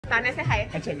पाकिस्तान से हाय।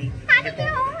 अच्छा नहीं।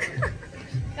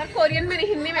 यार कोरियन में नहीं,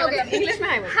 हिंदी में मतलब इंग्लिश में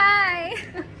हाय बोल। हाय।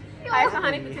 हाय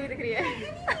सहानी पीछे भी दिख रही है।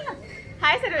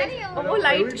 हाय सर्वेश। वो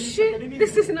light shit,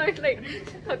 this is not light.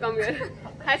 Come here.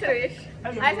 Hi Sarvesh.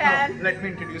 Hi San. Let me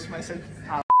introduce my self.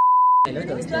 Hello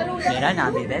दोस्तों, मेरा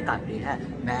नाम विवेक कापड़ी है,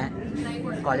 मैं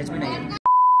कॉलेज में नहीं हूँ।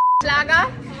 लागा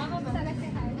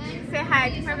से हाय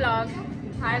to my vlog.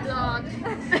 Hi vlog.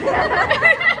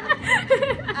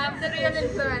 I'm the real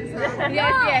influencer.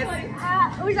 Yes, yes.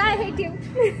 Urza, I hate you.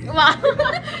 Wow.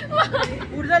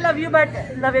 Urza, love you but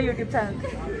love your YouTube channel.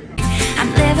 I'm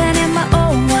living in my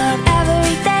own world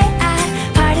every day. I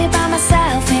party by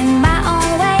myself in my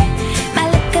own way.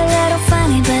 Might look a little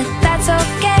funny, but that's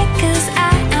okay, 'cause I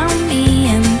am me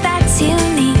and that's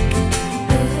unique.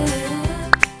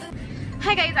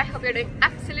 Hi guys, I hope you're doing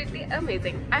absolutely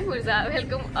amazing. I'm Urza.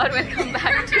 Welcome or welcome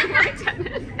back to my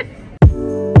channel.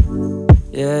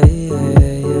 Yeah, yeah,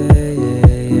 yeah, yeah,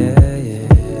 yeah, yeah.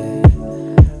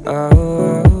 Oh,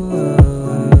 oh, oh, oh.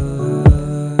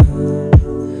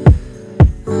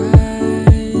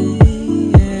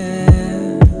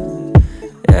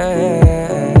 Yeah.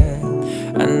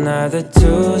 Another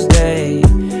Tuesday,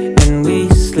 and we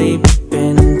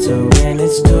sleeping until when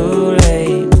it's too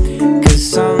late. 'Cause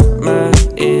summer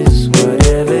is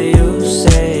whatever you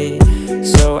say,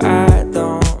 so I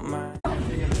don't mind.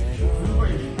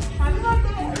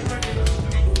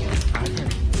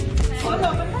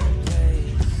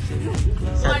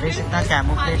 Sarvesh इतना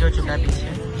camouflage हो चुका है पीछे।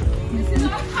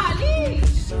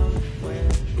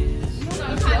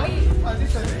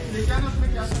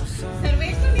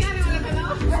 सर्वेश तो नहीं आने वाला था ना।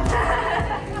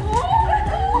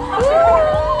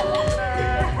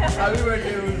 हैप्पी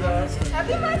बर्थडे उर्जा।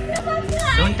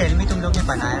 डोंट टेल मी तुम लोग ने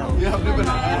बनाया हो। ये हमने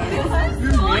बनाया है।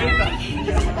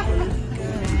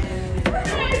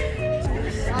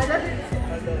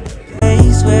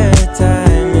 Days where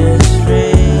time is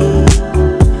free,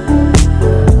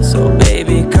 so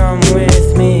baby come with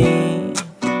me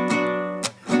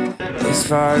as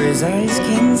far as eyes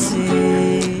can see.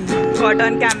 Caught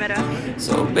on camera.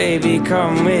 So baby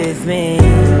come with me.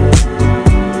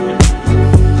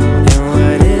 And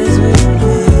what is with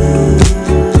me?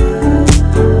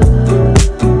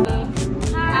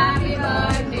 Happy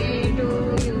birthday to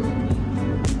you.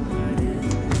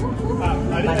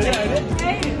 अरे अरे अरे।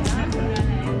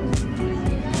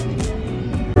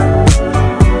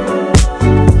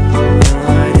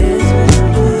 What is with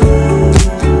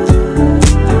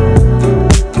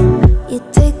You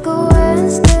take a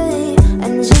Wednesday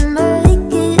and you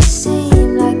make it seem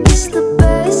like it's the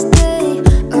best day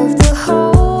of the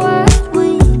whole wide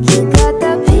week. You got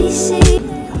that PC.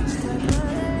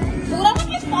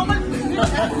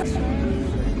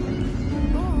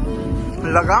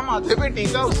 लगा माथे पे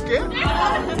टीका उसके।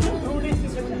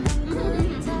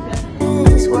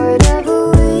 It's whatever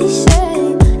we say,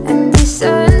 and the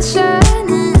sun's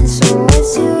shining, so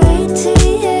it's your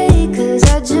ATA, 'cause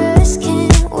I just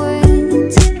can't wait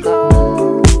to go.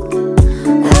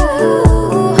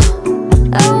 Ooh,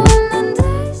 I wanna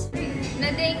dance. न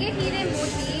देंगे हीरे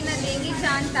मोती, न देंगे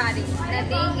चांद तारे, न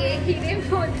देंगे हीरे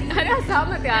मोती, अरे हंसा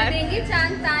मत न यार। देंगे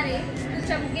चांद तारे, तो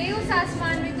चमके उस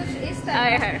आसमान में कुछ इस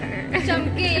हाय तरह, हाय हाय।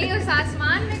 चमके उस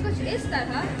आसमान में कुछ इस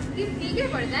तरह कि फीके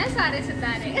पड़ जाए सारे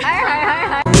सितारे। हाय हाय हाय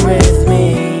हाय। with me?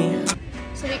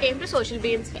 So we came to Social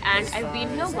Beans and I've been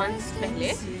here once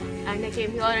pehle and I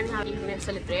came here and have to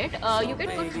celebrate. You get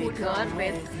good food here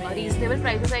with reasonable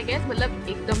prices, I guess. मतलब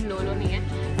एकदम low नहीं है.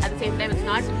 At the same time, it's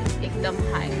not एकदम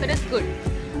high, but it's good.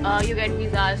 You get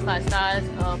pizzas, pastas,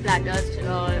 platters,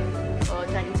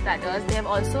 Chinese platters. They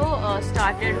have also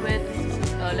started with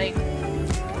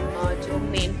जो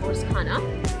main course खाना.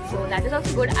 So that is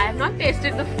also good. I have not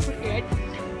tasted the food yet,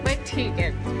 but ठीक है.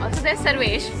 Also there's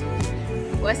Sarvesh.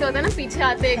 वैसे होता है ना, पीछे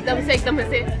आते एकदम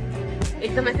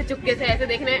ऐसे चुपके से ऐसे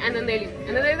देखना है and then they leave.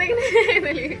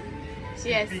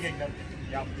 Yes.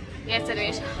 Yes,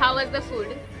 Sarvesh. How was the food?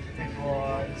 It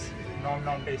was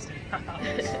non tasty.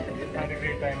 Had a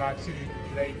great time actually.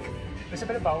 Like, वैसे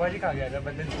पहले पाव भाजी खा गया था,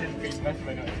 but then still face mask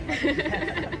बना।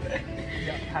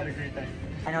 Yeah, had a great time.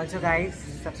 And also guys,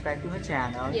 subscribe to my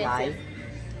channel, Yes, like,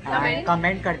 Comment. and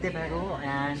comment करते रहो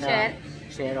and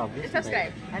share obviously.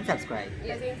 Subscribe. And subscribe.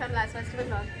 You're seeing some last festival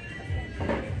vlog.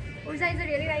 Urza is a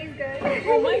really nice girl.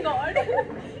 Oh my god.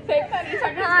 Fake तारीफ.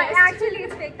 हाँ, actually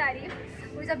it's fake तारीफ.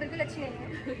 Urza बिल्कुल अच्छी नहीं है.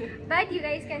 But you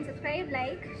guys can subscribe,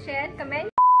 like, share, comment.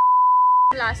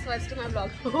 Last words to my vlog.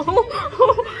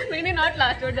 नहीं, not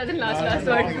last word, doesn't last words.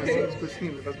 कुछ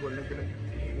नहीं, बस बोलने के लिए।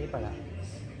 ये पढ़ा।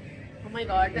 Oh my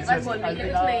god, this बार बोलने के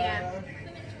लिए कुछ नहीं है.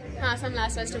 हाँ, some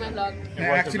last words to my vlog.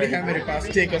 Actually है मेरे पास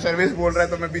ठीक है सर्विस बोल रहा है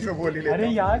तो मैं बीच में बोल ही लेता अरे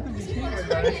यार तू बीच में बोल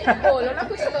रहा है। बोलो ना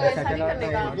कुछ तो ऐसा नहीं करने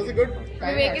का. हूँ good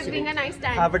Vivek is being a nice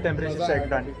stand. Have a temperature check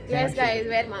done. Yes guys,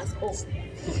 wear mask. Oh.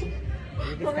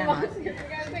 Wear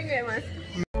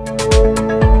mask.